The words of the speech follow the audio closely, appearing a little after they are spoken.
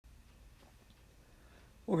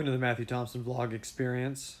Welcome to the Matthew Thompson vlog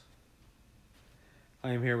experience.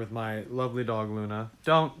 I am here with my lovely dog Luna.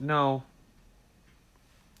 No.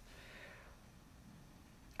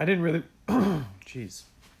 I didn't really, jeez.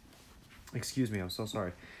 Excuse me, I'm so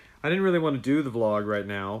sorry. I didn't really want to do the vlog right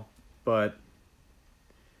now, but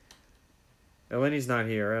Eleni's not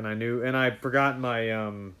here, and I forgot my,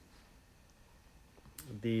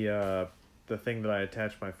 the thing that I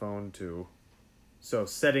attached my phone to. So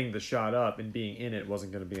setting the shot up and being in it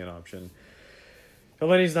wasn't going to be an option.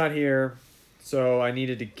 Eleni's not here, so I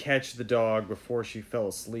needed to catch the dog before she fell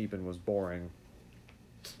asleep and was boring.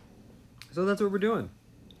 So that's what we're doing.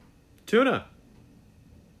 Tuna,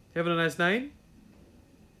 you having a nice night?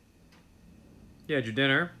 You had your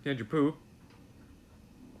dinner, you had your poop.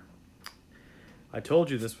 I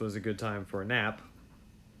told you this was a good time for a nap.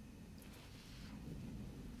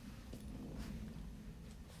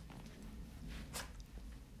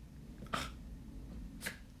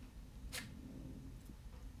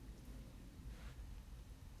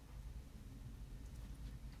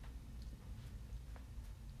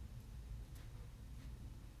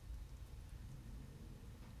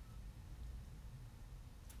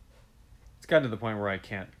 It's gotten to the point where I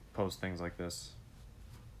can't post things like this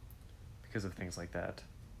because of things like that.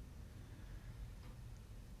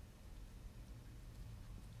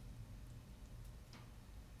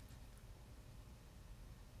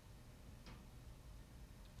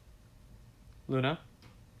 Luna?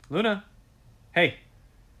 Luna? Hey!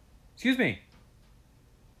 Excuse me!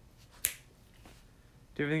 Do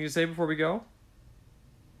you have anything to say before we go?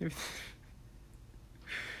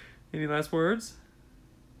 Any last words?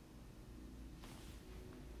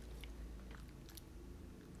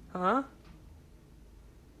 Huh?